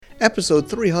episode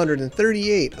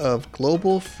 338 of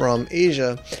Global from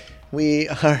Asia. We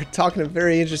are talking a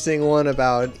very interesting one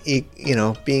about,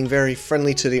 being very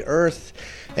friendly to the earth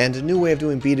and a new way of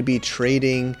doing B2B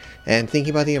trading and thinking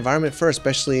about the environment first,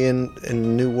 especially in the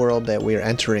new world that we are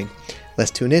entering.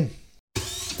 Let's tune in.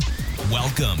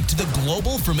 Welcome to the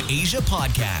Global from Asia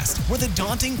podcast, where the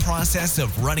daunting process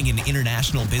of running an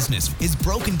international business is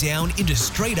broken down into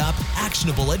straight-up,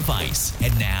 actionable advice.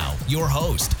 And now, your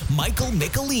host, Michael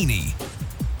Michelini.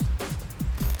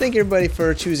 Thank you, everybody,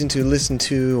 for choosing to listen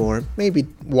to or maybe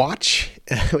watch.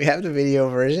 We have the video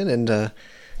version and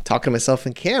talking to myself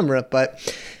in camera,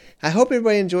 but I hope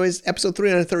everybody enjoys episode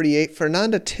 338.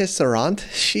 Fernanda Tisserant,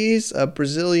 she's a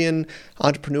Brazilian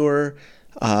entrepreneur,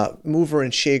 mover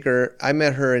and shaker. I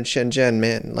met her in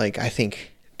Shenzhen, I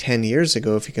think 10 years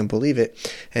ago, if you can believe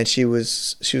it. And she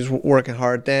was working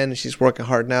hard then. She's working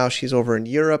hard now. She's over in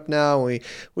Europe now. We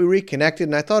reconnected,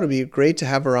 and I thought it'd be great to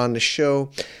have her on the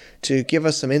show to give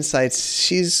us some insights.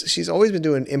 She's always been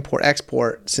doing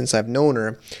import-export since I've known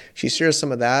her. She shares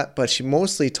some of that, but she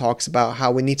mostly talks about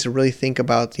how we need to really think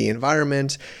about the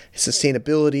environment,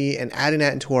 sustainability, and adding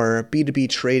that into our B2B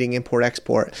trading,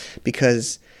 import-export.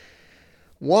 Because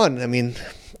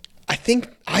I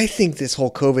think this whole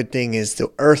COVID thing is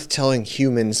the earth telling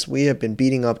humans we have been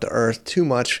beating up the earth too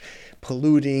much,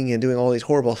 polluting and doing all these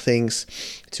horrible things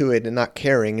to it and not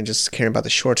caring and just caring about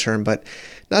the short term. But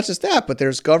not just that, but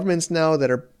there's governments now that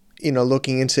are,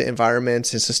 looking into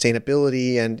environments and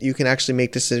sustainability, and you can actually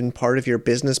make this in part of your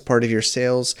business, part of your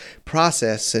sales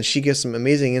process. And she gives some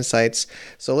amazing insights.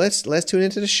 So let's tune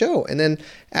into the show. And then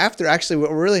after, actually,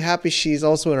 we're really happy she's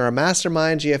also in our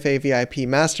mastermind, GFA VIP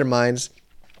Masterminds.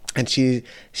 And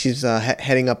she's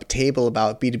heading up a table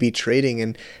about B2B trading,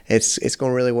 and it's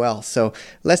going really well. So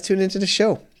let's tune into the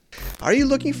show. Are you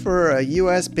looking for a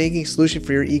U.S. banking solution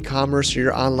for your e-commerce or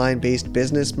your online-based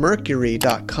business?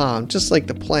 Mercury.com, just like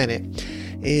the planet,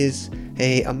 is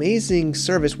an amazing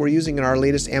service we're using in our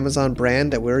latest Amazon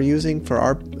brand that we're using for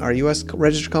our U.S.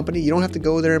 registered company. You don't have to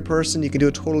go there in person. You can do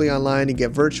it totally online. You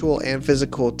get virtual and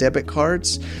physical debit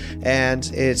cards,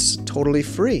 and it's totally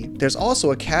free. There's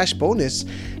also a cash bonus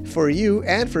for you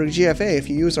and for GFA if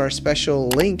you use our special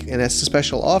link and it's a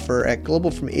special offer at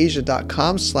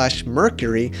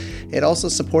globalfromasia.com/Mercury. It also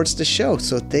supports the show,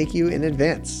 so thank you in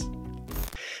advance.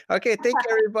 Okay, thank you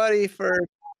everybody for,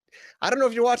 I don't know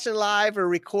if you're watching live or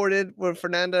recorded, where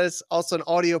Fernanda is also an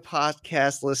audio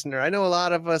podcast listener. I know a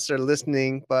lot of us are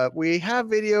listening, but we have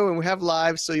video and we have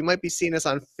live, so you might be seeing us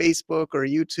on Facebook or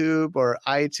YouTube or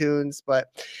iTunes. But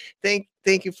thank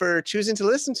you for choosing to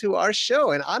listen to our show.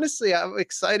 And honestly, I'm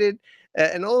excited.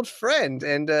 An old friend,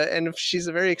 and she's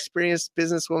a very experienced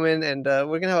businesswoman, and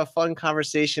we're gonna have a fun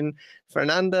conversation.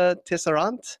 Fernanda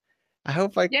Tisserant. I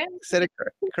hope I said it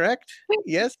correct.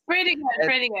 Yes? Pretty good,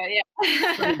 yeah.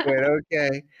 Pretty good,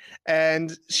 okay.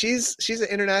 And she's an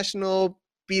international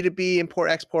B2B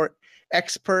import-export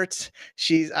expert.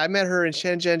 I met her in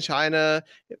Shenzhen, China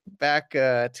back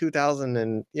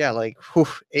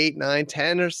 2008, 9,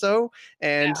 10 or so.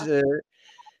 And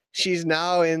she's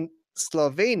now in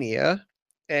Slovenia,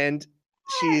 and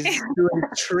she's doing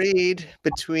trade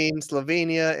between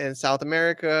Slovenia and South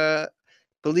America.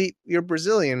 Believe you're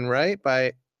Brazilian, right?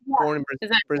 Born in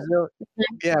Brazil.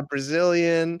 Yeah,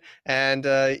 Brazilian, and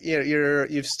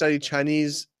you've studied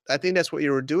Chinese. I think that's what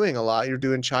you were doing a lot. You're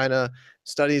doing China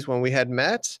studies when we had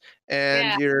met,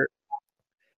 and you're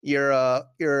a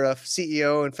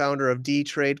CEO and founder of D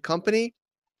Trade Company.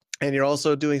 And you're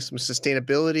also doing some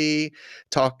sustainability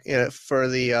talk for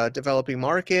the developing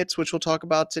markets, which we'll talk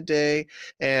about today,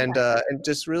 and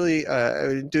just really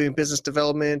doing business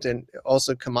development and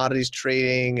also commodities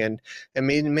trading and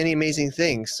many amazing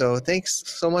things. So thanks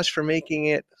so much for making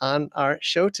it on our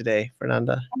show today,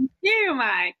 Fernanda. Thank you,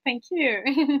 Mike. Thank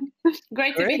you.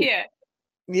 Great to be here.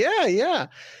 Yeah.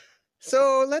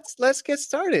 So let's get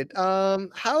started.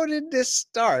 How did this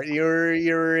start?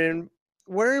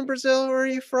 Where in Brazil are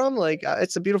you from?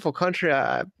 It's a beautiful country.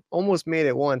 I almost made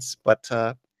it once, but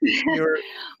you're...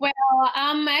 Well,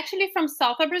 I'm actually from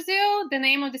south of Brazil. The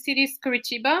name of the city is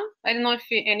Curitiba. I don't know if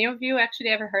any of you actually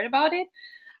ever heard about it.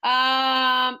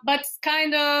 But it's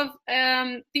kind of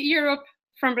the Europe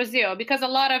from Brazil, because a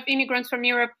lot of immigrants from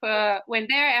Europe went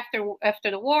there after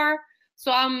the war.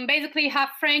 So I'm basically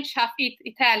half French, half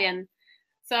Italian.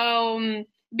 So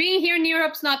being here in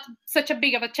Europe's not such a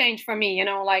big of a change for me,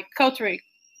 like culture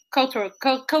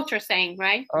saying,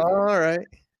 right? All right.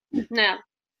 No.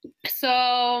 So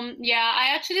I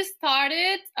actually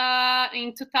started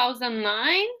in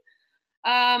 2009.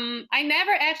 I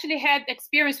never actually had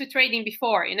experience with trading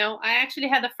before. I actually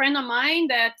had a friend of mine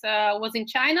that was in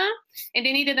China, and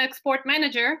they needed an export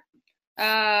manager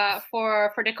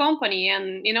for the company,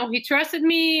 and he trusted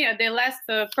me. The last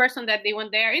person that they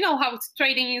went there, how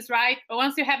trading is, right?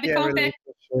 Once you have the contact,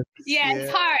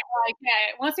 it's hard.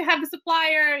 Once you have the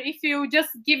supplier, if you just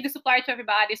give the supplier to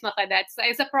everybody, it's not like that.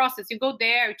 It's a process. You go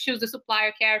there, you choose the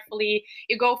supplier carefully.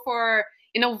 You go for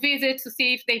visits to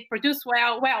see if they produce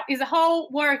well. Well, it's a whole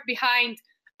work behind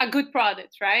a good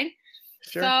product, right?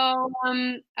 Sure. So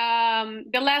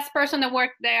the last person that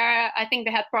worked there, I think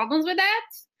they had problems with that.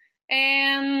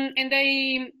 And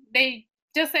they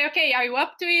just say, okay, are you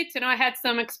up to it? I had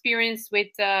some experience with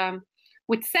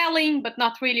selling, but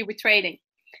not really with trading.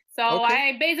 So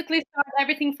I basically started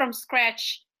everything from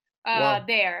scratch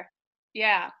there.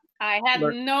 Yeah, I had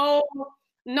no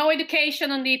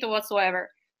education on it whatsoever.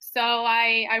 So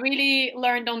I really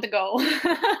learned on the go.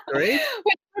 Great.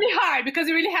 It's really hard because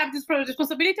you really have this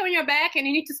responsibility on your back, and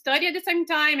you need to study at the same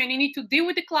time, and you need to deal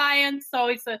with the client. So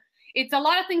it's a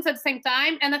lot of things at the same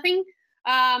time. And I think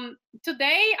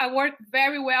today I work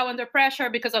very well under pressure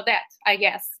because of that, I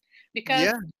guess.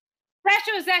 Because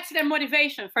pressure is actually a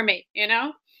motivation for me,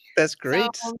 That's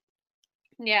great. So,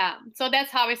 so that's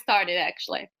how it started,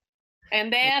 actually.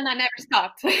 And then I never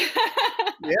stopped.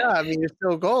 Yeah, I mean, you're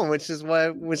still going, which is why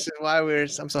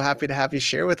I'm so happy to have you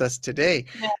share with us today.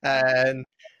 Yeah.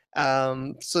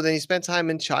 And so then you spent time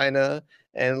in China,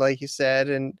 and like you said,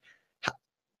 and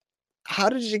how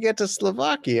did you get to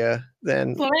Slovakia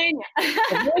then? Slovenia.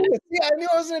 Yeah, I knew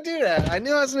I was going to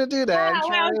do that.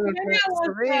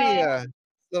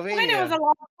 Slovenia was a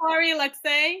long story, let's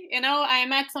say. I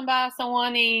met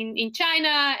someone in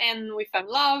China, and we fell in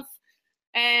love.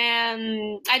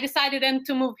 And I decided then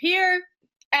to move here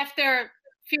after a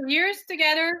few years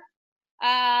together.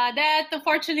 That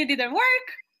unfortunately didn't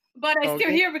work, but I'm still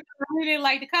here because I really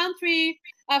like the country.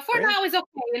 For now, it's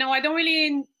okay. I don't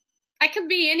really... I could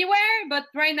be anywhere, but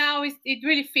right now it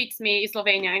really fits me,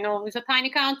 Slovenia. It's a tiny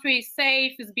country, it's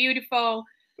safe, it's beautiful.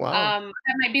 Wow. I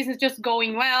have my business just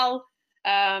going well.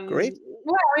 Great.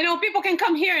 Well, people can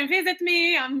come here and visit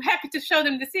me. I'm happy to show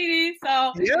them the city.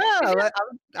 So yeah,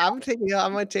 I might take you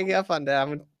up on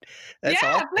that. That's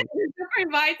awesome. Please, you're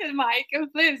invited, Mike.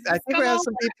 Please. I think we have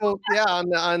some people,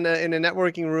 on in a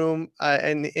networking room,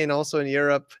 and also in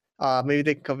Europe. Maybe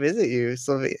they can come visit you.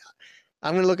 So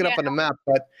I'm gonna look it up on the map,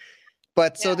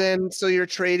 but so you're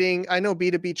trading. I know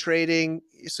B2B trading.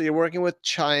 So you're working with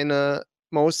China,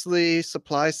 mostly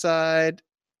supply side,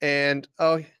 and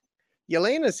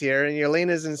Yelena's here, and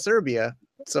Yelena's in Serbia.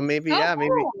 So maybe,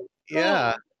 cool.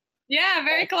 Yeah,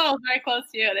 very close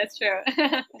to you. That's true.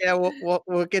 Yeah,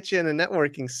 we'll get you in the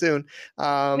networking soon.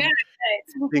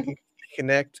 We can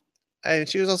connect. And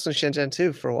she was also in Shenzhen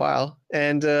too for a while.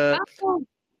 And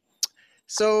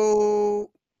so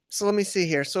let me see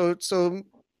here. So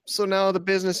now the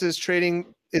business is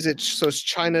trading. It's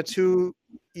China to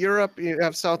Europe? You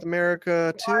have South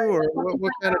America too, or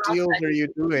what kind of deals are you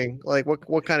doing? Like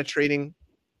what kind of trading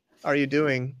are you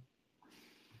doing?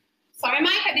 Sorry,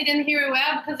 Mike, I didn't hear you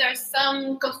well because there's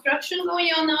some construction going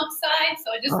on outside.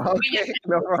 So just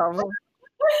no problem.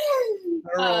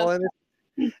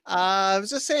 I was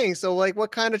just saying. So, like,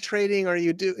 what kind of trading are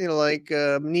you doing? Like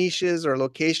niches or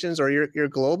locations, or you're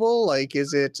global? Like,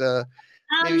 is it?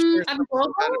 I'm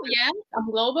global.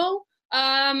 I'm global.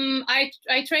 I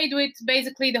trade with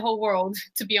basically the whole world,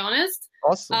 to be honest.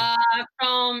 Awesome.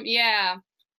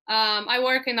 I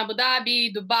work in Abu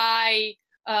Dhabi, Dubai,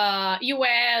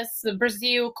 US,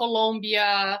 Brazil,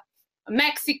 Colombia,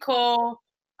 Mexico,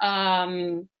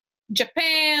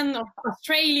 Japan,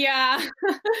 Australia.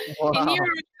 Wow. In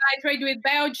Europe, I trade with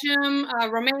Belgium,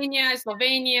 Romania,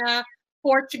 Slovenia,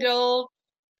 Portugal,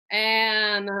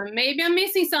 and maybe I'm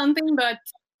missing something, but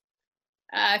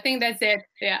I think that's it.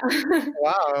 Yeah.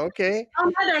 Wow. Okay.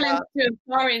 Netherlands too.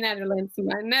 Sorry, Netherlands.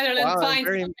 Netherlands.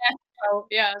 Wow,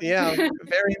 yeah,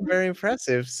 very, very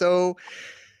impressive. So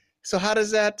how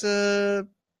does that?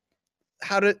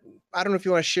 I don't know if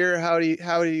you want to share how do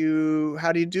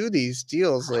you do these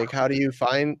deals? Like how do you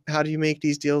make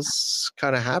these deals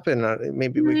kind of happen?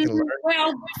 Maybe we can learn.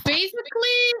 Well,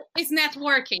 basically, it's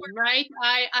networking, right?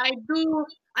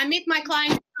 I meet my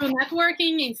clients through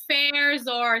networking in fairs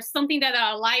or something that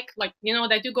I like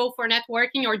that you go for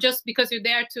networking, or just because you're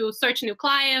there to search new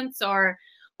clients or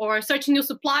search new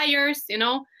suppliers.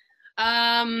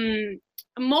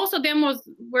 Most of them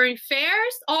were in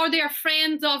fairs, or they are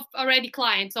friends of already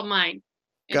clients of mine.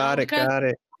 Got it.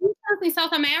 In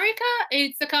South America,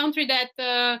 it's a country that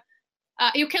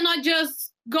you cannot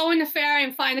just go in a fair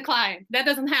and find a client. That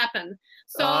doesn't happen.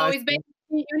 So it's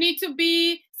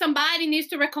basically somebody needs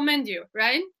to recommend you,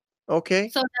 right? Okay.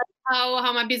 So that's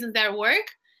how my business there work.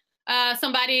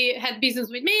 somebody had business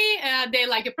with me. They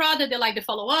like the product, they like the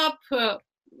follow-up,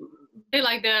 they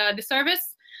like the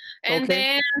service. And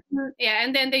then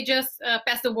they just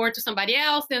pass the word to somebody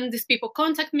else. Then these people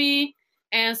contact me,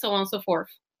 and so on and so forth.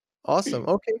 Awesome.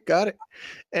 Okay, got it.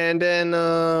 And then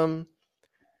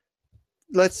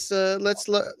let's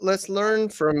learn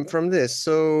from this.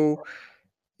 So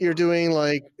you're doing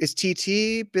like, is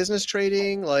TT business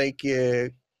trading? Like,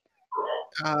 you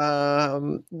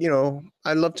know,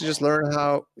 I'd love to just learn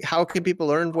how can people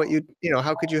learn what you know,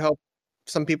 how could you help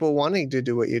some people wanting to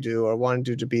do what you do or wanting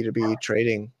to do B2B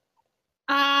trading?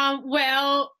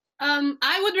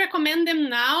 I would recommend them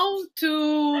now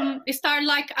to start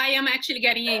like I am actually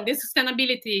getting in the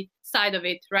sustainability side of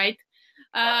it, right?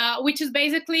 Which is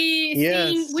basically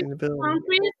seeing which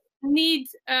countries need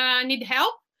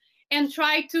help and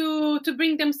try to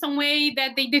bring them some way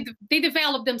that they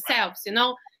develop themselves. You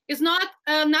know, it's not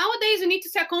nowadays you need to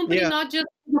see a company not just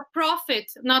the profit,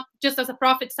 not just as a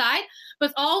profit side,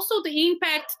 but also the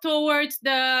impact towards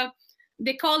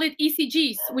they call it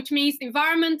ESGs, which means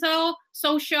environmental,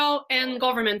 social, and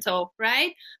governmental,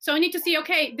 right? So you need to see,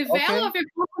 the value of your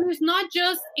company is not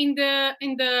just in the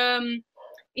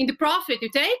profit you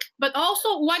take, but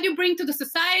also what you bring to the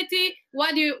society,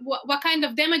 what kind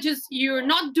of damages you're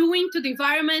not doing to the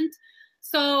environment.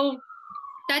 So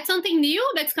that's something new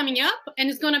that's coming up,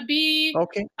 and it's going to be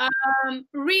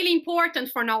really important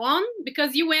for now on,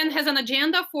 because UN has an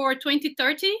agenda for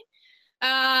 2030.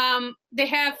 They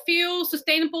have few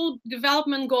sustainable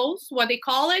development goals, what they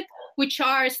call it, which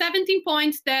are 17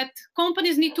 points that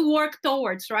companies need to work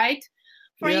towards, right?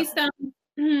 For instance,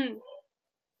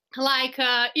 like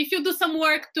if you do some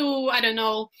work to, I don't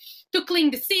know, to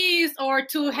clean the seas or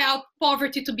to help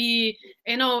poverty to be,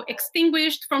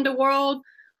 extinguished from the world.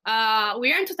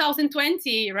 We are in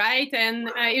 2020, right?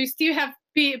 And you still have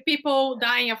people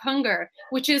dying of hunger,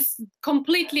 which is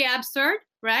completely absurd.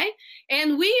 Right?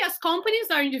 And we as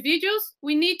companies, our individuals,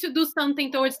 we need to do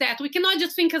something towards that. We cannot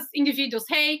just think as individuals,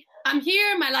 hey, I'm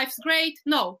here, my life's great.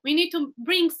 No, we need to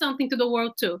bring something to the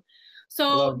world too.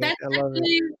 So that's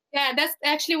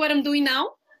actually what I'm doing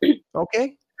now.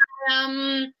 Okay.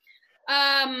 I'm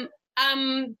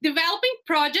developing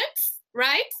projects,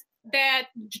 right? That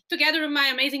together with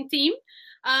my amazing team,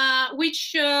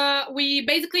 which we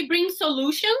basically bring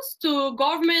solutions to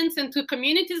governments and to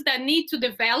communities that need to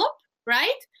develop.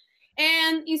 Right?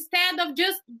 And instead of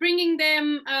just bringing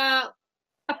them a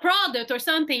product or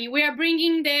something, we are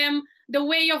bringing them the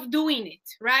way of doing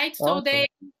it, right? Awesome. So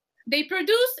they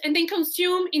produce and then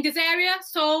consume in this area,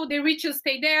 so the rich will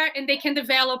stay there and they can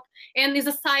develop, and it's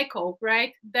a cycle,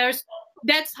 right? That's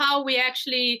how we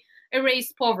actually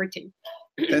erase poverty.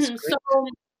 So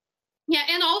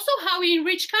and also how we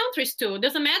enrich countries too.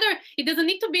 Doesn't matter. It doesn't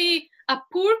need to be a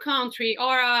poor country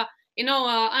or a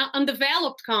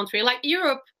undeveloped country like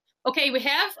Europe. Okay, we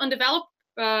have undeveloped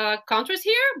countries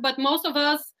here, but most of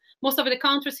the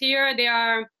countries here, they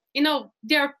are,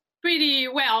 they're pretty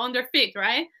well on their feet,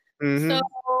 right? Mm-hmm. So,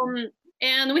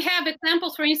 and we have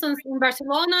examples, for instance, in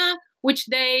Barcelona, which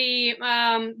they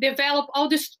develop all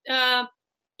this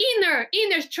inner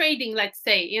trading, let's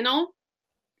say, And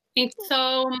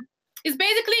so it's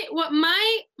basically what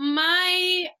my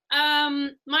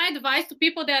advice to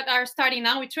people that are starting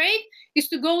now with trade is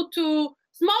to go to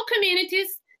small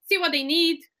communities, see what they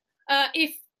need.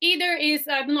 If either is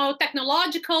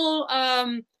technological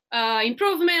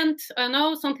improvement,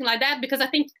 something like that, because I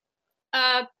think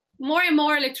more and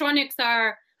more electronics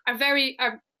are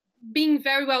being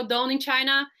very well done in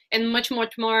China and much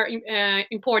more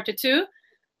imported too.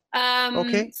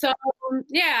 So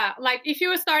like if you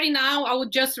were starting now, I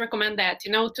would just recommend that,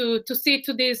 to see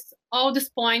to all these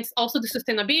points, also the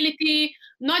sustainability,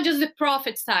 not just the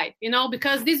profit side,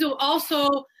 because this will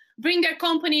also bring their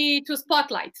company to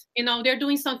spotlight. They're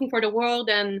doing something for the world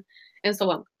and so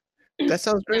on. That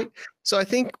sounds great. Yeah. So I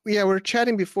think, we're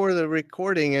chatting before the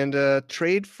recording, and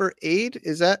Trade for Aid,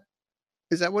 is that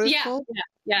what it's called?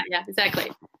 Yeah,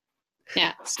 exactly.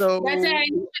 Yeah. So that's an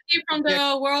initiative from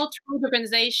the World Trade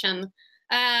Organization.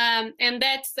 And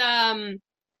that's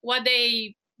what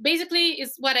they basically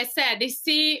is what I said. They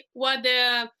see which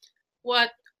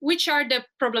are the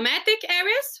problematic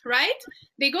areas, right?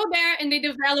 They go there and they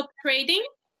develop trading.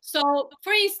 So,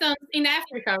 for instance, in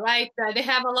Africa, right, they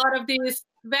have a lot of these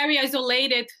very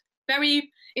isolated, very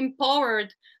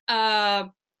empowered,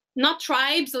 not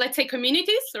tribes, let's say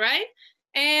communities, right?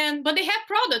 But they have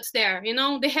products there,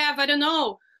 they have,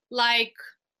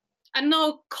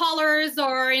 colors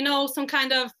or, some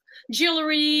kind of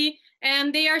jewelry,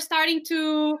 and they are starting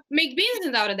to make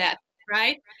business out of that,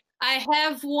 right? I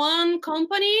have one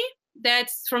company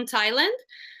that's from Thailand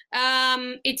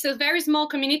It's a very small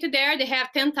community there. They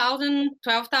have 10,000,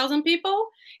 12,000 people,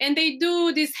 and they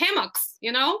do these hammocks,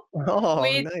 Oh,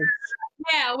 with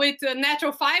nice. with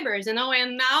natural fibers, And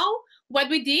now what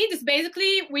we did is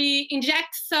basically we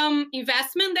inject some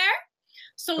investment there,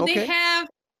 so Okay.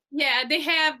 they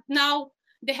have now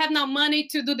money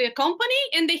to do the company,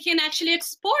 and they can actually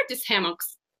export these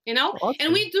hammocks. Awesome.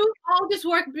 And we do all this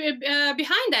work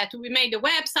behind that. We made the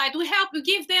website. We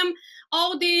give them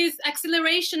all this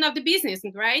acceleration of the business,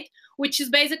 right? Which is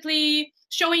basically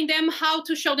showing them how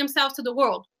to show themselves to the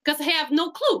world, because they have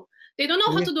no clue. They don't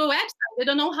know how to do a website. They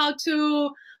don't know how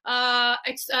to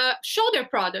show their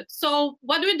product. So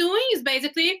what we're doing is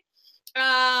basically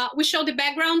we show the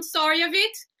background story of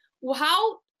it,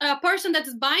 how a person that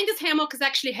is buying this hammock is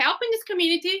actually helping this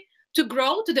community to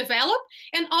grow, to develop,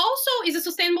 and also is a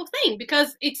sustainable thing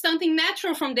because it's something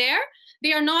natural from there.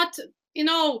 They are not,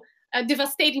 a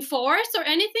devastating forest or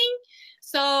anything.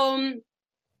 So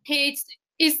it's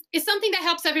something that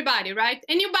helps everybody, right?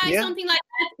 And you buy something like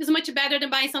that is much better than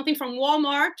buying something from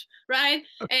Walmart, right?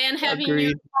 And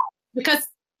having because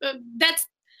that's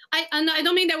I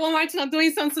don't mean that Walmart's not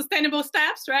doing some sustainable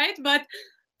steps, right? But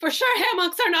for sure,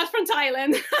 hammocks are not from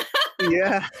Thailand.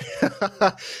 Yeah,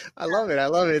 I love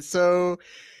it. So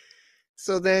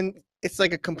then it's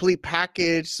like a complete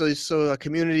package. So a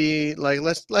community, like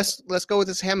let's go with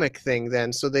this hammock thing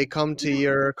then. So they come to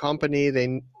your company.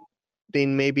 They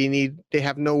maybe they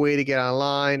have no way to get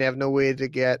online. They have no way to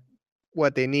get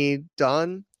what they need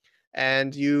done,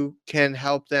 and you can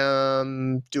help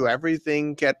them do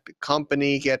everything. Get the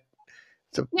company, get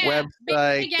the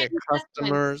website, get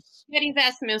customers, get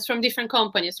investments from different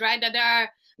companies, right? That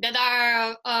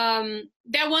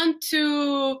want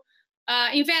to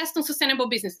invest in sustainable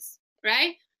businesses,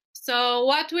 right? So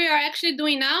what we are actually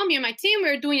doing now, me and my team,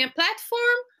 we're doing a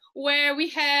platform where we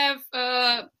have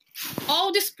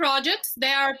all these projects.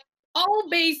 They are all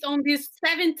based on these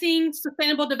 17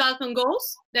 Sustainable Development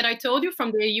Goals that I told you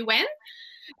from the UN.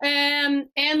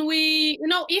 And we,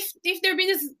 if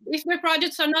their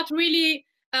projects are not really,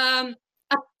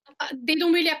 they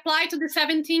don't really apply to the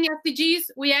 17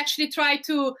 SDGs, we actually try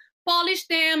to polish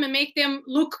them and make them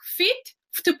look fit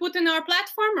to put in our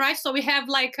platform, right? So we have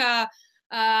like an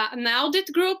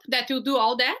audit group that will do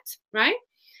all that, right?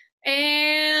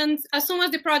 And as soon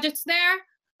as the project's there,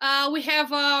 we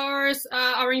have our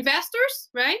investors,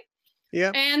 right?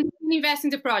 Yeah. And invest in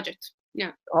the project.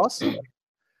 Yeah. Awesome.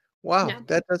 Wow,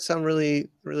 that does sound really,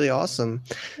 really awesome.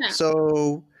 Yeah.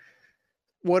 So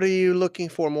what are you looking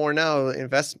for more now?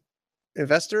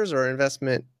 Investors or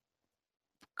investment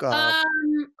companies?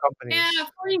 Yeah,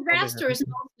 for investors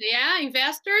mostly. Yeah,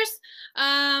 investors.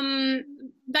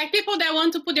 Like people that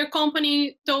want to put their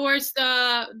company towards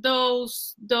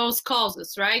those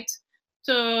causes, right?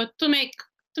 To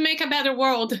make a better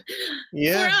world.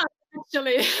 Yeah. For us,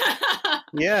 actually.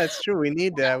 Yeah, it's true. We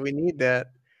need that.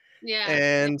 Yeah.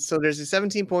 And so there's the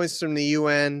 17 points from the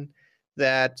UN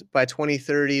that by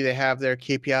 2030 they have their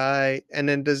KPI. And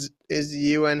then is the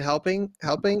UN helping?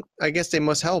 I guess they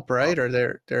must help, right? Or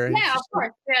they're yeah, of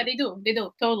course. Yeah, they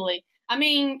do totally. I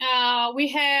mean, we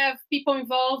have people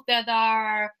involved that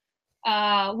are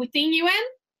within UN,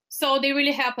 so they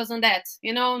really help us on that.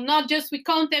 Not just with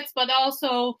context, but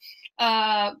also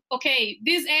okay,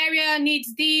 this area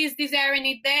needs this area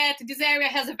needs that, this area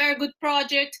has a very good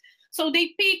project. So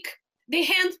they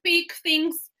handpick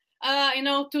things,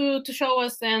 to show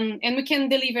us, and we can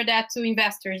deliver that to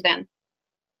investors then.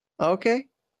 Okay.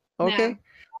 Yeah.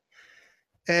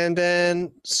 And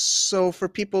then, so for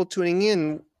people tuning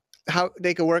in, how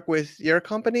they could work with your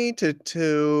company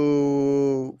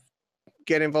to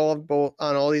get involved both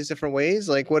on all these different ways?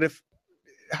 Like,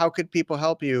 how could people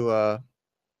help you?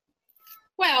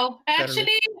 Well,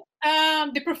 actually,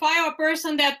 the profile of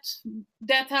person that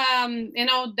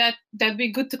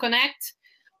be good to connect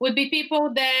would be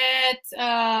people that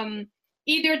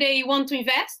either they want to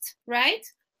invest, right,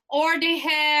 or they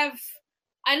have,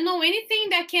 I don't know, anything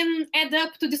that can add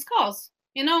up to this cause.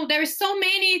 There are so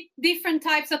many different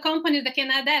types of companies that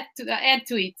can add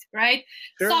to it, right?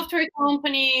 Sure. Software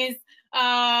companies,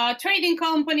 trading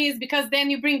companies, because then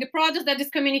you bring the product that this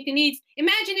community needs.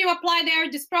 Imagine you apply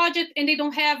this project and they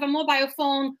don't have a mobile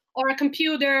phone or a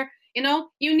computer.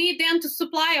 You need them to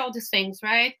supply all these things,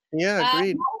 right? Yeah,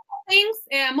 agreed.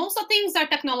 Most of things are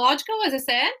technological, as I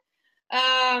said,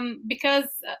 because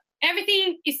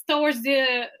everything is towards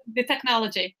the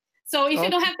technology. So if you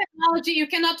don't have technology, you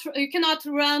cannot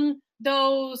run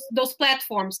those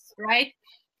platforms, right?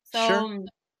 So sure.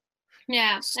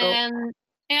 Yeah,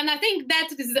 and I think that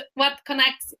is what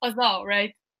connects us all,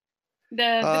 right?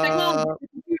 The technology, the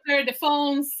computer, the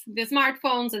phones, the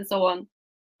smartphones, and so on.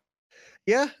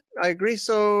 Yeah, I agree.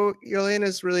 So Yelena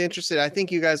is really interested. I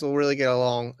think you guys will really get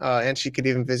along, and she could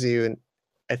even visit you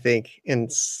I think, in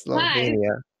Nice.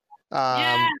 Slovenia.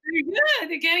 Yeah, Um, very good.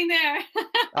 You're getting there.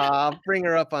 I'll bring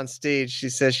her up on stage. She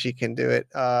says she can do it.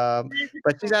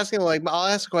 But she's asking, like, I'll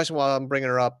ask a question while I'm bringing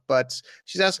her up. But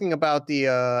she's asking about the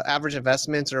average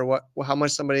investments or how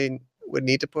much somebody would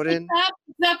need to put in.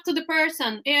 It's up to the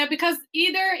person. Yeah, because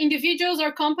either individuals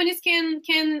or companies can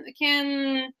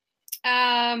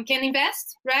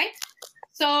invest, right?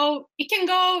 So it can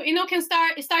go,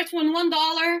 it starts from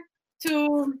 $1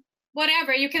 to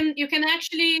whatever. You can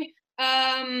actually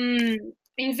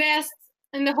invest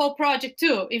in the whole project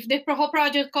too. If the whole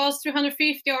project costs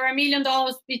 $350 or $1 million,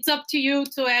 it's up to you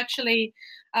to actually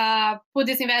put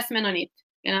this investment on it.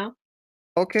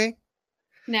 Okay.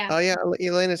 Yeah. Yeah,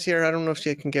 Elena's here. I don't know if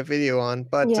she can get video on,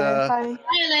 but Yeah, hi.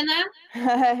 Hi, Elena.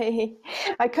 Hi.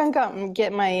 I can't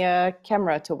get my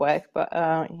camera to work, but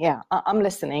yeah, I'm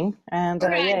listening, and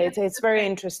Right. yeah, it's very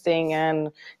interesting,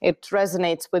 and it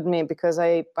resonates with me because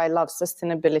I love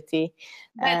sustainability,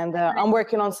 and I'm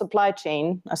working on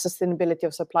sustainability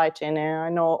of supply chain, and I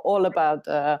know all about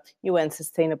UN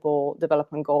Sustainable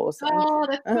Development Goals and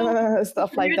that's cool.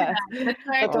 stuff like that. That's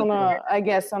right. But I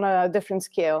guess on a different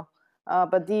scale.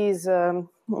 But these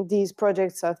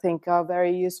projects, I think, are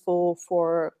very useful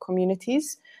for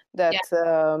communities that,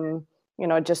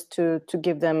 just to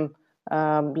give them,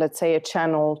 let's say, a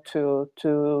channel to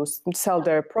sell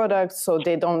their products so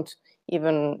they don't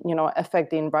even, affect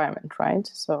the environment, right?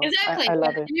 So exactly. I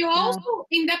love it. You also,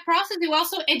 in that process, you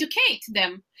also educate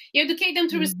them. You educate them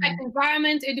to respect the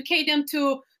environment, educate them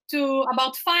to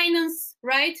about finance,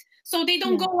 right? So they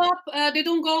don't go up, they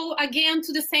don't go again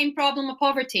to the same problem of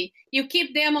poverty. You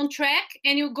keep them on track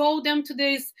and you go them to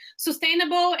this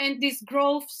sustainable and this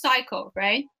growth cycle,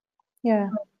 right? Yeah.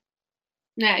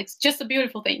 Yeah, it's just a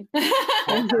beautiful thing.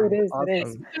 It is.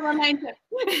 Awesome.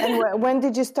 And when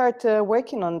did you start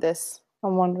working on this?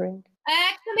 I'm wondering.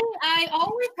 Actually, I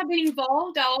always have been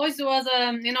involved. I always was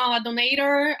a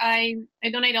donator. I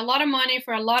donate a lot of money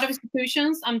for a lot of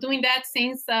institutions. I'm doing that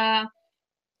since I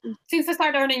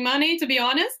started earning money, to be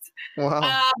honest.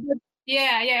 Wow.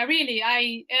 Yeah, really.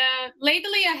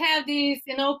 Lately I have these,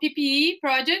 PPE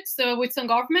projects with some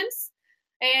governments,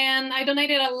 and I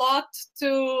donated a lot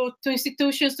to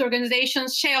institutions, to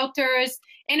organizations, shelters,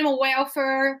 animal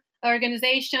welfare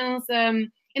organizations.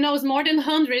 It's more than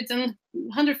hundreds and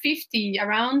 150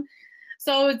 around.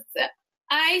 So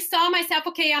I saw myself,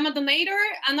 okay, I'm a donator.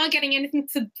 I'm not getting anything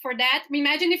for that.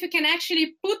 Imagine if you can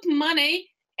actually put money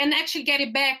and actually get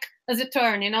it back as a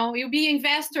turn, you'll be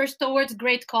investors towards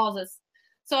great causes.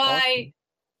 So awesome.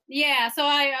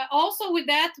 I also with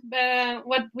that,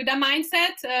 with that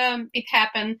mindset, it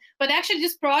happened. But actually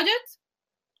this project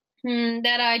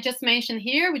that I just mentioned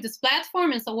here with this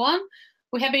platform and so on,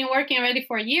 we have been working already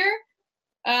for a year.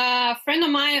 A friend of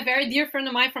mine, a very dear friend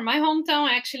of mine from my hometown,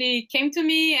 actually came to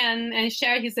me and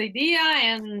shared his idea,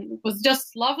 and it was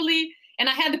just lovely. And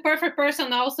I had the perfect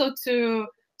person also to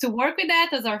work with that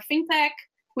as our fintech,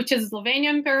 which is a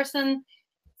Slovenian person.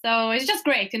 So it's just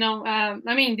great,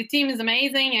 the team is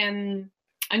amazing, and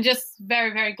I'm just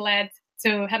very, very glad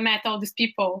to have met all these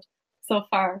people so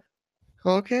far.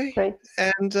 Okay. Great.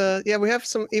 And we have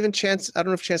some even Chance. I don't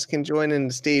know if Chance can join in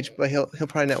the stage, but he'll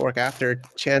probably network after.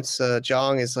 Chance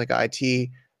Zhang is like an IT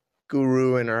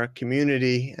guru in our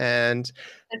community, and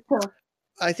that's cool.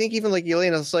 I think even like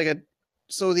Yelena, it's like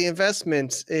so the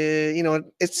investment,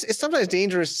 it's sometimes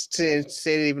dangerous to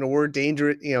say even a word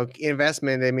dangerous,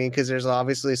 investment. I mean, because there's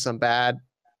obviously some bad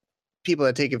people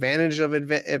that take advantage of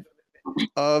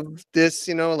this,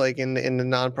 like in the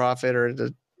nonprofit or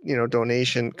the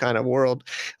donation kind of world.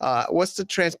 What's the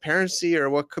transparency, or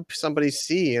what could somebody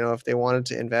see, if they wanted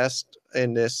to invest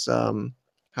in this?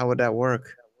 How would that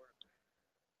work?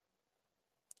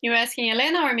 You asking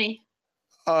Elena or me?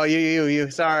 Oh,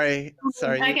 you. Sorry.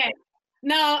 Okay.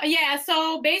 No, yeah.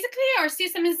 So basically, our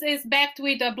system is backed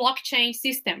with a blockchain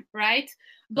system, right?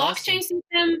 Blockchain awesome.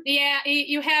 system,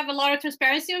 you have a lot of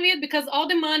transparency of it because all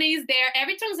the money is there.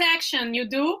 Every transaction you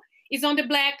do is on the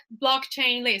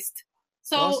blockchain list.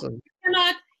 So awesome.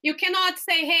 you cannot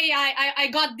say, hey, I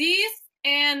got this,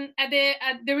 and at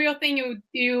the real thing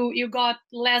you got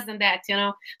less than that,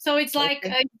 So it's like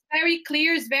it's very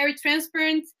clear, it's very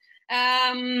transparent.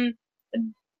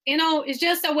 It's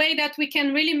just a way that we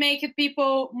can really make it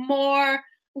people more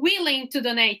willing to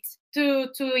donate, to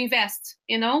invest,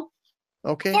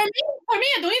 Okay. For me,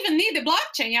 I don't even need the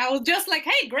blockchain. I was just like,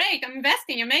 hey, great, I'm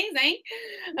investing, amazing,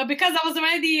 because I was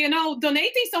already,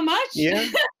 donating so much. Yeah.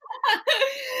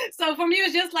 So for me, it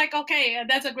was just like, okay,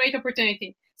 that's a great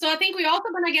opportunity. So I think we're also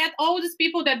going to get all these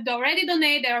people that already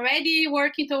donate, they're already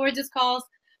working towards this cause,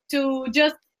 to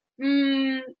just,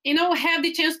 have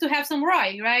the chance to have some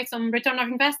ROI, right? Some return of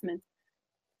investment.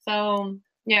 So,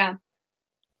 yeah.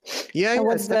 Yeah, and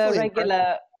what's the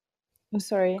regular?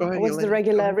 Sorry, Go ahead, what's the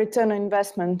regular return on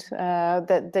investment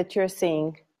that you're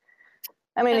seeing?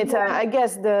 I mean, it's I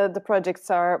guess the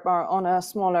projects are on a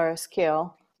smaller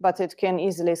scale, but it can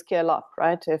easily scale up,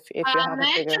 right? If you have a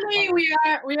bigger. Actually,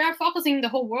 we are focusing the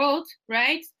whole world,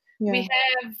 right? Yeah. We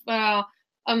have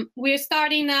we're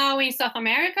starting now in South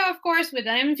America, of course, with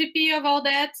the MVP of all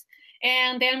that,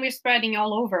 and then we're spreading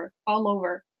all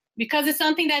over. Because it's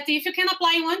something that if you can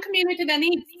apply in one community that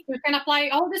needs, you can apply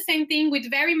all the same thing with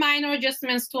very minor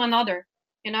adjustments to another,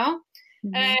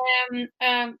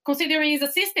 Mm-hmm. Considering it's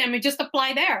a system, you just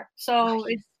apply there. So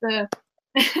it's there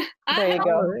you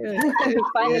go.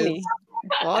 Finally.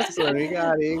 Awesome. You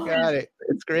got it.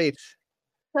 It's great.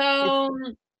 So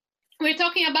we're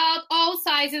talking about all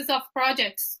sizes of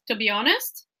projects, to be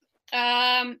honest.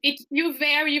 You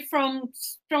vary from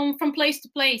place to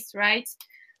place, right?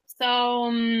 So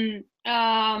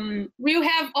we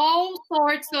have all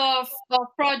sorts of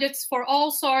projects for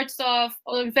all sorts of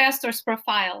investors'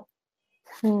 profile.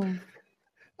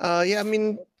 Yeah, I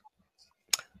mean,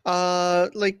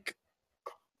 like,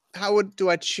 do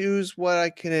I choose what I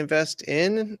can invest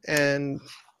in? And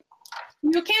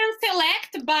you can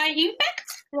select by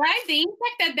impact, right? The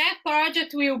impact that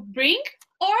project will bring.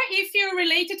 Or if you're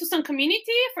related to some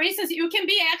community, for instance, you can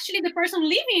be actually the person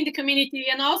living in the community,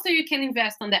 and also you can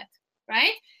invest on that,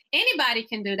 right? Anybody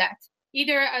can do that.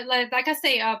 Either, like I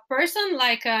say, a person,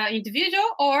 like an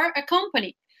individual, or a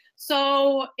company.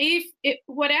 So if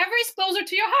whatever is closer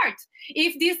to your heart,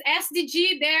 if this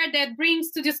SDG there that brings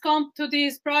to this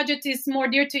project is more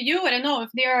dear to you, I don't know,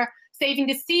 if they are saving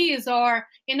the seas or,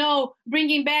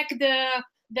 bringing back the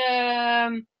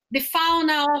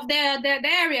fauna of that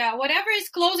area, whatever is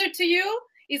closer to you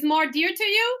is more dear to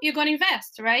you, you're going to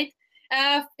invest, right?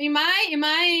 From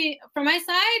my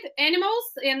side, animals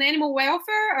and animal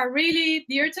welfare are really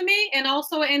dear to me, and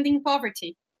also ending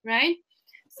poverty, right?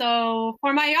 So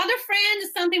for my other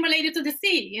friends, something related to the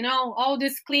sea, all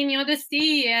this cleaning of the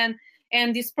sea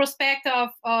and this prospect of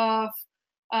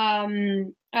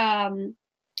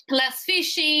less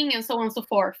fishing and so on and so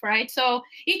forth, right? So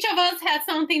each of us has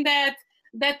something that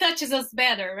touches us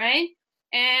better, right?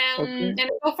 And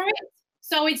go for it.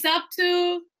 So it's up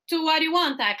to what you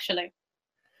want, actually.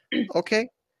 Okay.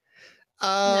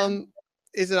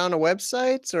 Is it on a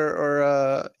website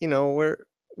or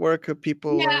where could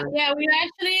people learn? Yeah, we're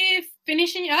actually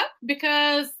finishing up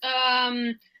because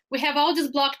we have all these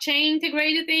blockchain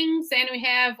integrated things, and we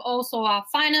have also a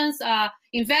finance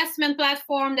investment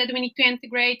platform that we need to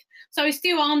integrate. So it's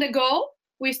still on the go.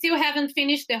 We still haven't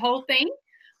finished the whole thing,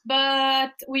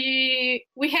 but we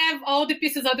have all the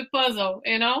pieces of the puzzle,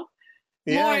 Yeah,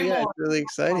 more and more. It's really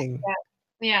exciting.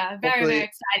 Yeah, very, very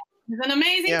exciting. It's an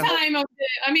amazing time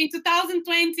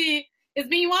 2020 has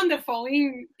been wonderful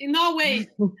in all ways.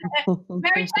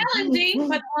 Very challenging,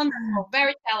 but wonderful.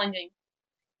 Very challenging.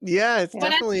 Yeah, it's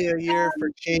definitely a year for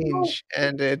change,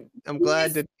 and I'm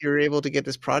glad that you're able to get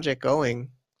this project going.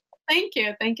 Thank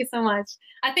you so much.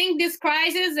 I think this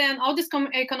crisis and all this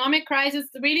economic crisis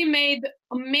really made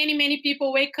many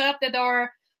people wake up that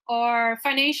our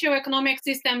financial economic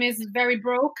system is very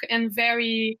broke and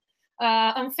very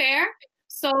unfair.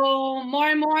 So more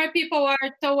and more people are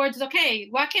towards, okay,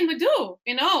 what can we do?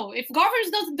 If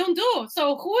governments don't do,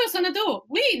 so who is going to do?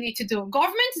 We need to do.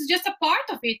 Government is just a part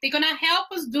of it. They're going to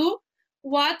help us do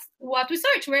what we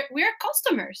search. We're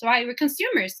customers, right? We're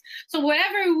consumers. So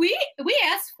whatever we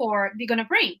ask for, they're going to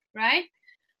bring, right?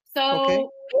 So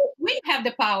we have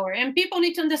the power, and people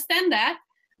need to understand that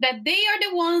they are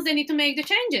the ones that need to make the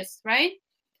changes, right?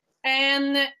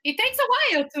 And it takes a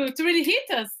while to really hit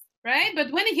us. Right? But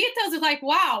when it hits us, it's like,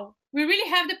 wow, we really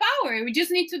have the power. We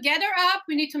just need to gather up.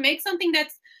 We need to make something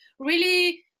that's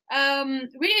really,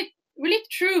 really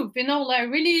true,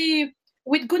 like really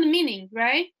with good meaning,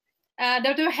 right?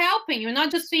 That they're helping. You're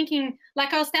not just thinking,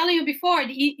 like I was telling you before,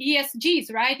 the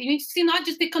ESGs, right? You need to see not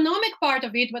just the economic part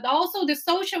of it, but also the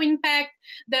social impact,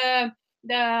 the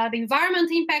environment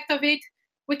impact of it.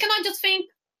 We cannot just think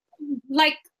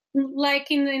like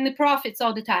in the profits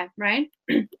all the time, right?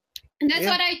 And that's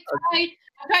what I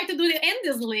try to do it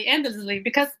endlessly,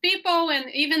 because people, and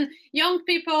even young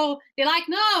people, they're like,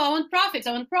 no, I want profits.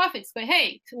 But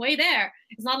hey, wait there.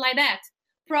 It's not like that.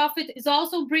 Profit is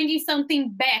also bringing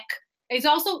something back. It's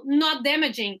also not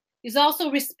damaging. It's also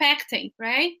respecting,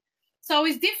 right? So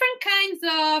it's different kinds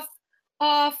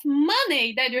of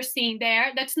money that you're seeing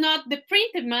there. That's not the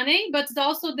printed money, but it's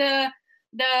also the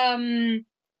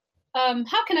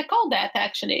how can I call that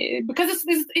actually? Because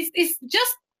it's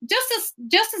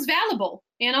just as valuable,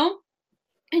 you know,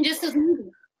 and just as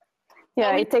needed.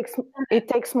 Yeah, it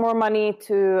takes more money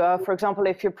to, for example,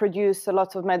 if you produce a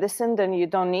lot of medicine than you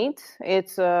don't need,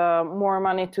 it's more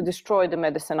money to destroy the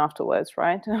medicine afterwards,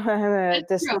 right?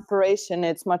 This preparation,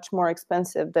 it's much more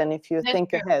expensive than if you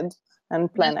think ahead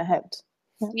and plan ahead.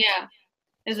 Yeah,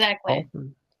 exactly.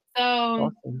 Awesome.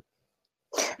 So, Awesome.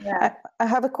 Yeah. I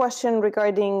have a question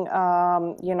regarding,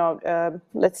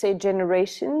 let's say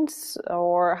generations,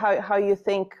 or how you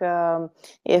think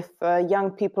if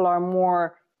young people are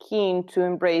more keen to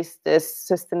embrace this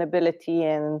sustainability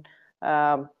and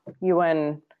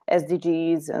UN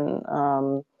SDGs.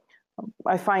 And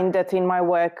I find that in my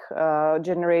work,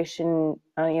 generation,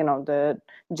 the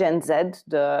Gen Z,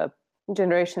 the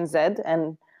Generation Z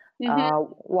and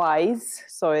Ys.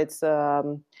 So it's,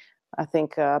 I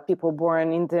think, people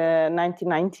born in the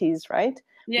 1990s, right?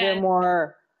 Yeah. They're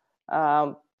more,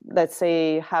 let's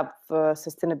say, have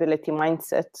sustainability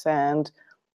mindset. And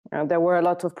there were a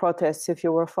lot of protests, if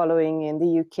you were following, in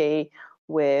the UK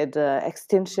with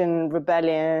Extinction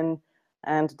Rebellion,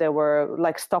 and they were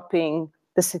like stopping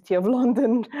the city of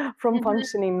London from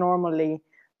functioning normally,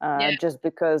 just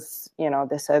because,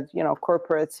 they said,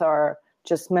 corporates are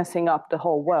just messing up the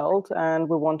whole world and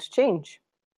we want to change.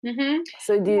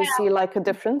 So do you see like a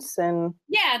difference in?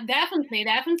 Yeah, definitely.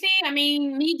 I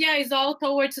mean, media is all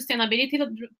towards sustainability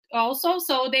also,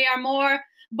 so they are more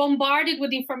bombarded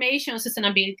with information on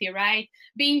sustainability, right?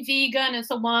 Being vegan and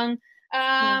so on.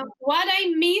 What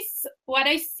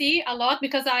I see a lot,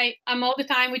 because I'm all the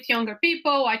time with younger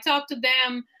people, I talk to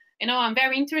them, I'm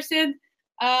very interested.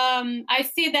 I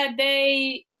see that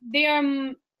they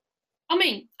are, I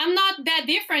mean, I'm not that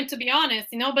different, to be honest,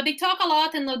 but they talk a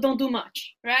lot and don't do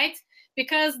much, right?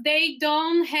 Because they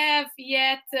don't have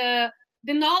yet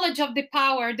the knowledge of the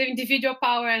power, the individual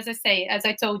power, as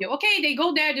I told you. Okay, they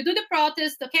go there, they do the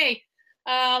protest. Okay,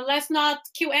 let's not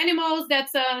kill animals.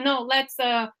 Let's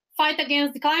fight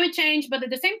against the climate change. But at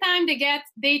the same time, they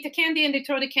take candy and they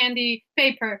throw the candy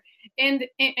paper, and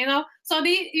so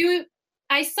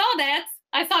I saw that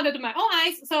with my own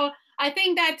eyes. So I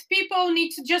think that people need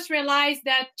to just realize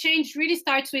that change really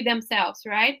starts with themselves,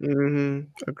 right? Agreed.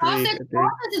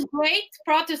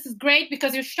 Protest is great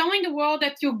because you're showing the world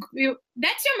that you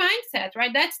that's your mindset,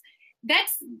 right?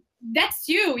 That's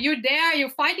you. You're there.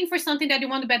 You're fighting for something that you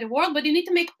want a better world, but you need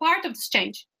to make part of this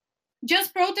change.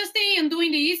 Just protesting and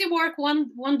doing the easy work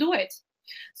won't do it.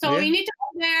 So you need to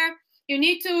go there. You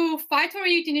need to fight for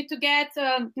it. You need to get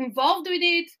involved with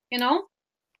it.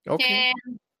 Okay.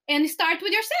 And start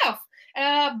with yourself.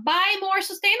 Buy more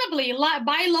sustainably.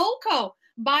 Buy local.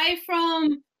 Buy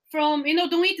from. Don't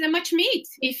eat that much meat.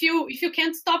 If you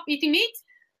can't stop eating meat,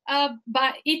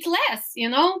 but eat less.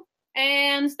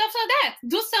 And stuff like that.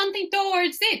 Do something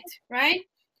towards it, right?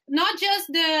 Not just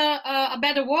a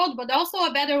better world, but also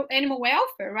a better animal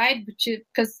welfare, right?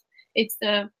 Because it's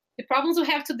the problems we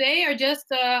have today are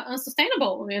just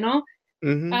unsustainable.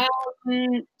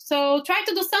 So try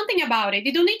to do something about it.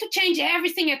 You don't need to change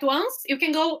everything at once. You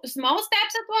can go small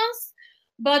steps at once,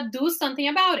 but do something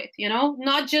about it,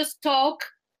 not just talk.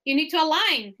 You need to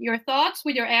align your thoughts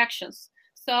with your actions.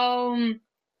 So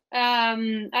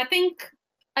I think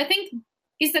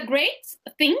it's a great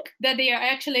thing that they are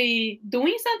actually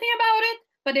doing something about it,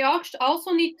 but they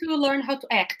also need to learn how to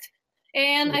act.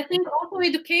 And I think also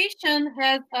education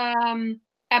has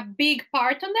a big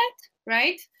part on that,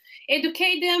 right?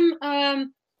 Educate them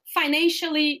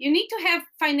financially. You need to have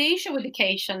financial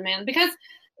education, man, because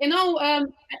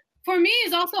for me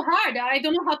it's also hard. I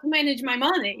don't know how to manage my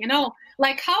money.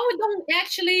 Like how we don't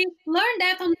actually learn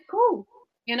that on school.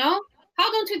 How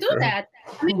don't you do that?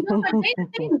 I mean, those are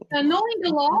basic things. Knowing the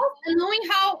laws and knowing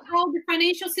how the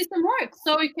financial system works,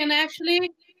 so you can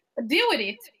actually deal with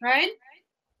it, right?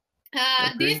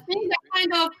 These things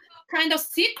are kind of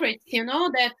secrets,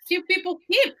 that few people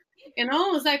keep.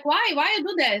 It's like, why you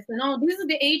do this? This is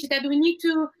the age that we need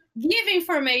to give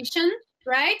information,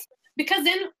 right? Because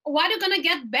then what you're gonna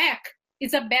get back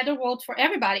is a better world for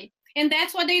everybody, and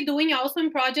that's what they're doing also in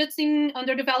projects in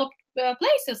underdeveloped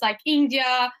places like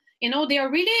India. They are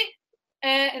really,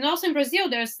 and also in Brazil,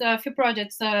 there's a few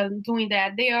projects doing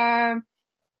that. They are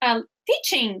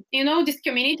teaching, these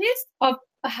communities of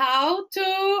how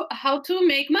to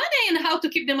make money and how to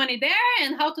keep the money there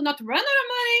and how to not run out of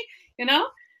money,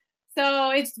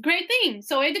 So it's a great thing.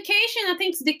 So education, I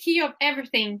think, is the key of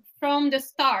everything from the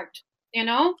start,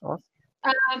 Awesome.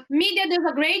 Media does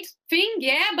a great thing,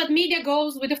 but media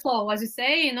goes with the flow, as you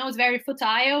say. It's very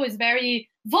futile, it's very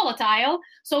volatile.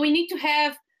 So we need to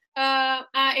have an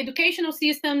educational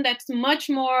system that's much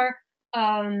more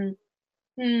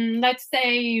let's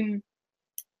say,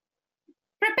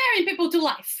 preparing people to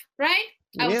life, right?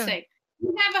 I would say. We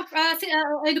have a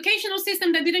educational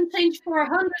system that didn't change for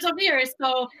hundreds of years,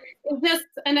 so it's just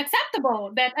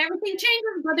unacceptable that everything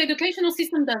changes, but the educational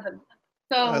system doesn't.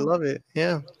 So I love it.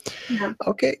 Yeah.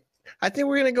 Okay. I think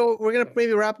we're gonna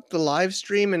maybe wrap up the live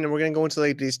stream, and we're gonna go into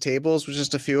like these tables with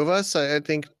just a few of us. I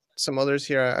think some others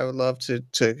here, I would love to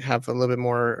have a little bit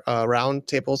more round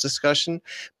tables discussion,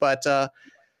 but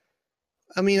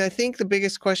I mean, I think the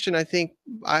biggest question I think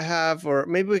I have, or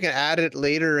maybe we can add it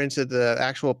later into the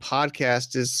actual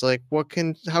podcast, is like,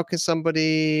 how can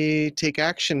somebody take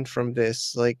action from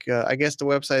this? Like, I guess the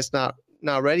website's not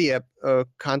ready yet.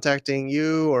 Contacting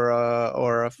you or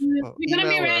we're gonna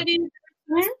be ready.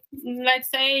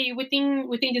 Let's say within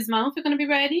this month, we're gonna be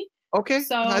ready. Okay,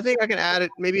 so I think I can add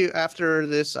it. Maybe after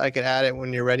this, I can add it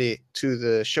when you're ready to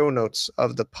the show notes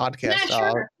of the podcast.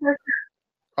 Yeah, sure.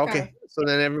 Okay. Sure. So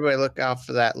then everybody look out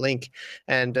for that link.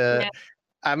 And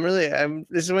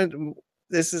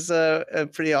this is a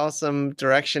pretty awesome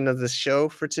direction of this show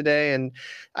for today. And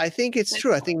I think it's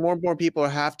true. I think more and more people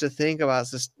have to think about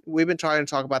this. We've been trying to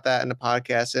talk about that in the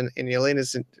podcast, and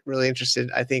Yelena's really interested.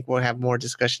 I think we'll have more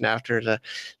discussion after the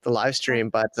live stream,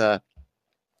 but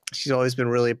she's always been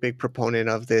really a big proponent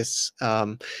of this,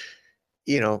 and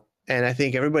I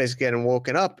think everybody's getting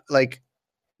woken up. Like,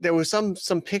 there was some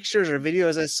pictures or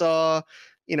videos I saw,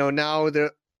 now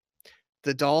the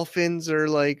dolphins are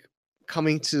like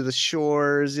coming to the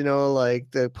shores, like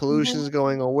the pollution's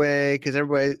going away because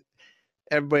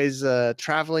everybody's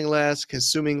traveling less,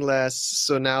 consuming less.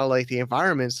 So now like the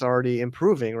environment's already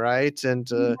improving, right? And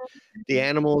the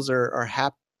animals are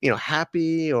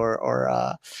happy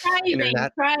or thriving.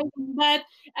 But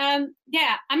I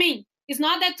mean, it's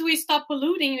not that we stop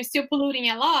polluting, we're still polluting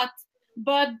a lot.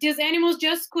 But these animals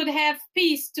just could have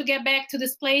peace to get back to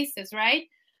these places, right?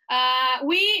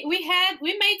 We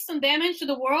made some damage to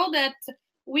the world that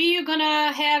we're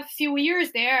gonna have few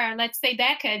years there, let's say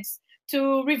decades,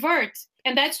 to revert,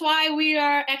 and that's why we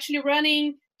are actually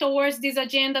running towards this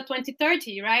Agenda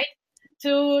 2030, right?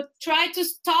 To try to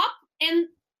stop and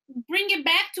bring it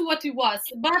back to what it was.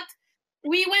 But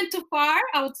we went too far,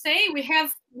 I would say. We're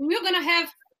gonna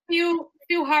have few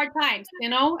hard times,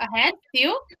 ahead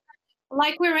still.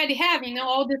 Like we already have,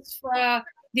 all these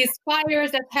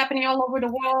fires that's happening all over the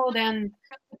world, and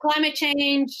climate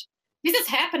change. This is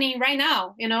happening right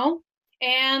now,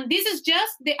 and this is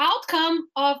just the outcome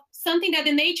of something that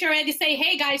the nature already say,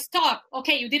 hey guys, stop.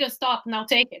 Okay, you didn't stop, now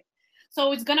take it.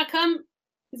 So it's gonna come.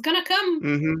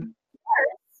 Mm-hmm.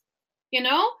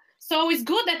 So it's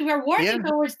good that we're working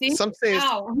towards this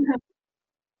now.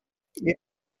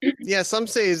 Yeah, some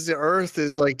say the earth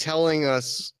is like telling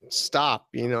us stop,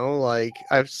 like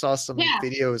I saw some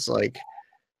videos, like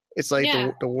it's like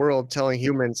the world telling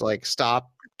humans like stop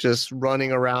just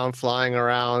running around, flying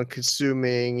around,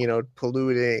 consuming,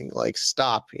 polluting, like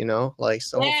stop, like,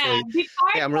 so hopefully,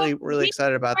 I'm really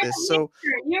excited about this. So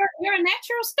you're a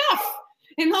natural stuff,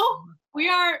 we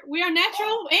are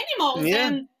natural animals,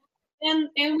 and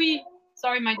we,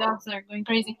 sorry, my dogs are going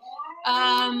crazy.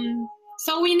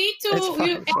 So we need to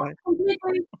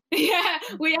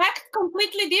we act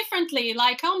completely differently.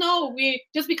 Like, oh no,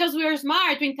 just because we are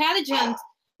smart, we're intelligent,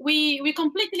 we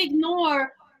completely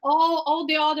ignore all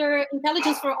the other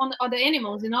intelligence for other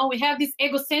animals. We have this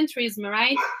egocentrism,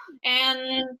 right?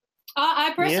 And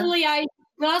I personally I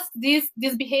disgust this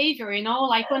behavior.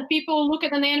 Like when people look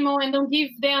at an animal and don't give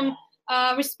them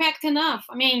respect enough.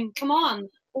 I mean, come on,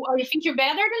 you think you're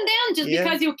better than them just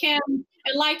because you can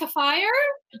light a fire,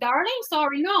 darling?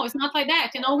 Sorry, no, it's not like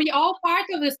that. We all part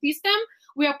of the system.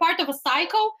 We are part of a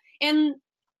cycle, and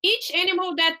each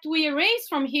animal that we erase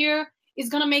from here is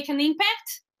going to make an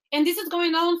impact. And this is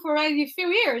going on for a few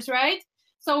years, right?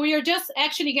 So we are just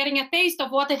actually getting a taste of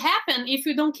what would happen if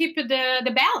you don't keep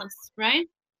the balance, right?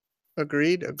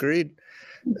 Agreed.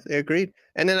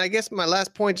 And then I guess my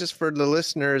last point just for the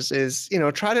listeners is,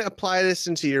 try to apply this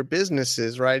into your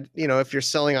businesses, right? If you're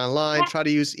selling online, try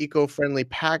to use eco-friendly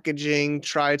packaging,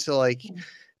 try to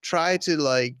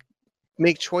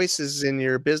make choices in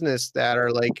your business that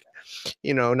are like,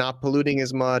 not polluting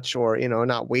as much, or,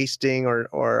 not wasting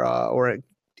or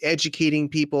educating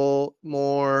people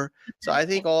more. So I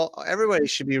think everybody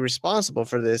should be responsible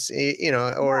for this,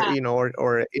 or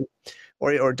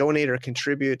donate or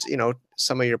contribute,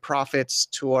 some of your profits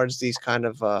towards these kind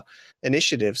of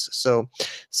initiatives. So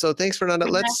thanks, Fernanda.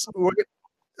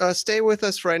 Stay with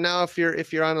us right now if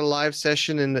you're on a live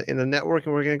session in the network,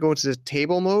 and we're going to go into the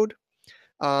table mode.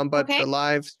 But the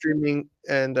live streaming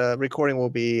and recording will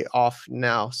be off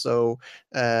now. So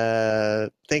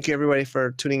thank you, everybody,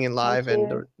 for tuning in live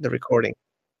and the recording.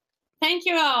 Thank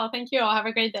you all. Have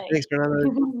a great day. Thanks, Fernanda.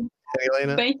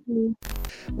 Elena. Thank you.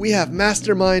 We have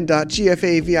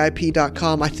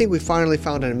mastermind.gfavip.com. I think we finally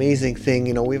found an amazing thing.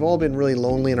 You know, we've all been really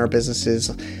lonely in our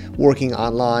businesses working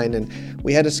online, and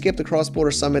we had to skip the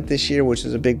Cross-Border Summit this year, which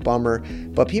is a big bummer,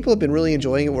 but people have been really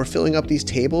enjoying it. We're filling up these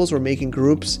tables. We're making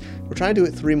groups. We're trying to do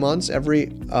it 3 months,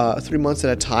 every 3 months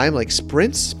at a time, like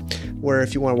sprints, where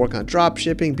if you want to work on drop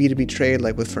shipping, B2B trade,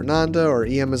 like with Fernanda, or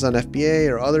Amazon FBA,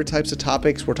 or other types of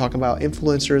topics, we're talking about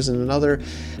influencers and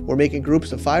we're making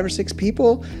groups of 5 or 6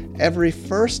 people every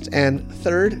first and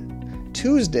third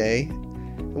Tuesday.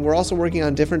 And we're also working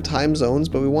on different time zones,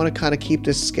 but we want to kind of keep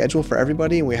this schedule for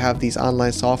everybody. And we have these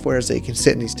online softwares that you can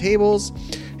sit in these tables,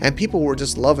 and people were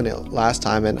just loving it last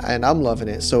time, and I'm loving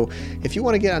it. So if you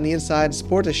want to get on the inside,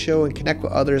 support the show, and connect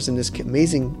with others in this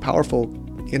amazing, powerful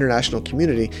international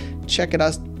community, check it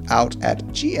out at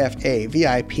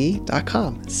gfavip.com.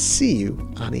 See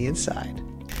you on the inside.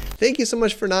 Thank you so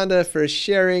much, Fernanda, for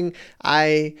sharing.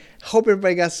 I hope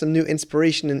everybody got some new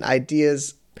inspiration and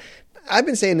ideas. I've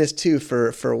been saying this too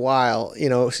for a while. You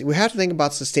know, we have to think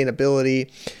about sustainability.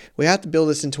 We have to build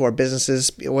this into our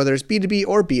businesses, whether it's B2B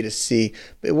or B2C.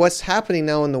 But what's happening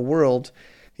now in the world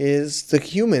is the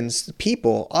humans, the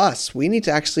people, us, we need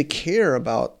to actually care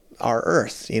about our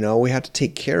earth. You know, we have to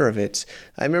take care of it.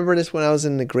 I remember this when I was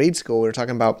in the grade school. We were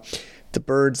talking about the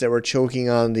birds that were choking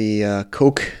on the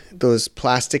Coke, those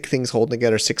plastic things holding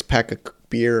together 6-pack of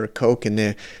beer or Coke, and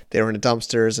they were in the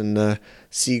dumpsters, and the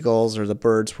seagulls or the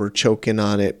birds were choking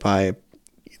on it by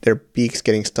their beaks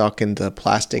getting stuck in the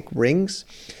plastic rings.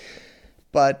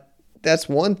 But that's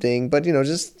one thing. But, you know,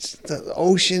 just the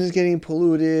ocean is getting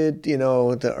polluted, you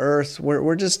know, the earth,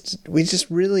 we just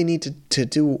really need to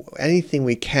do anything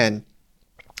we can.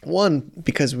 One,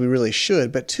 because we really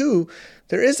should, but two,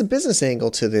 there is a business angle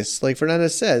to this. Like Fernanda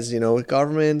says, you know,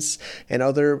 governments and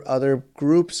other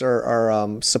groups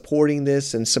are supporting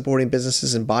this and supporting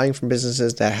businesses and buying from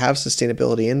businesses that have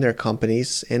sustainability in their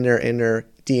companies, in their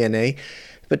DNA.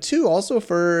 But two, also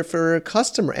for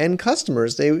end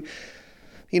customers, they,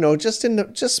 you know, just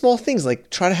small things like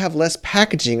try to have less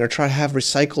packaging, or try to have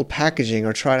recycled packaging,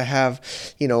 or try to have,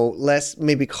 you know, less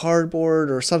maybe cardboard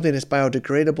or something that's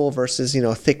biodegradable versus, you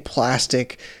know, thick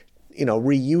plastic, you know,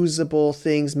 reusable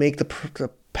things. Make the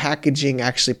packaging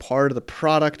actually part of the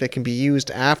product that can be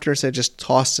used after, instead of just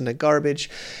tossed in the garbage.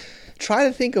 Try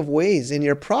to think of ways in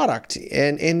your product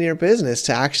and in your business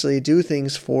to actually do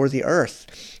things for the earth.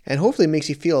 And hopefully it makes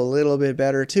you feel a little bit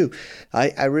better too.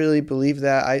 I really believe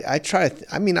that.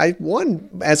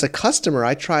 As a customer,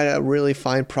 I try to really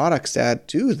find products that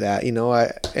do that, you know,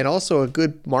 and also a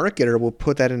good marketer will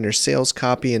put that in their sales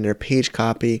copy and their page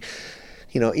copy.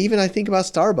 You know, even I think about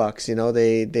Starbucks, you know,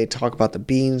 they talk about the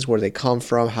beans, where they come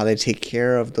from, how they take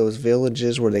care of those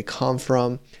villages where they come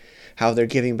from, how they're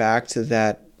giving back to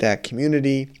that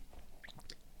community.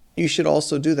 You should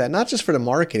also do that, not just for the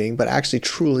marketing, but actually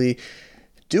truly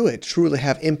do it, truly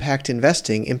have impact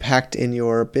investing, impact in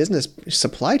your business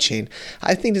supply chain.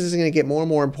 I think this is going to get more and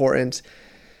more important,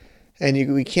 and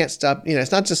we can't stop. You know,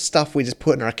 it's not just stuff we just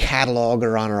put in our catalog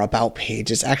or on our about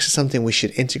page. It's actually something we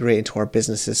should integrate into our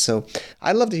businesses. So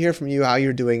I'd love to hear from you how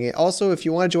you're doing it. Also, if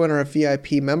you want to join our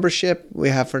VIP membership, we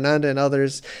have Fernanda and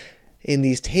others in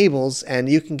these tables, and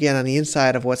you can get on the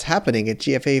inside of what's happening at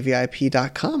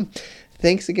gfavip.com.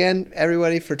 Thanks again,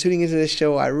 everybody, for tuning into this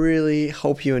show. I really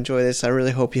hope you enjoy this. I really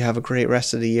hope you have a great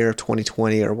rest of the year of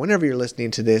 2020, or whenever you're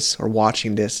listening to this or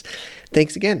watching this.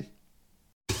 Thanks again.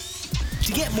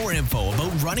 To get more info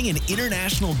about running an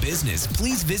international business,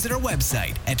 please visit our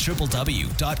website at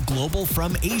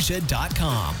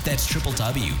www.globalfromasia.com. That's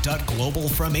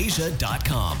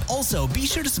www.globalfromasia.com. Also, be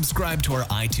sure to subscribe to our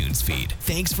iTunes feed.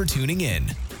 Thanks for tuning in.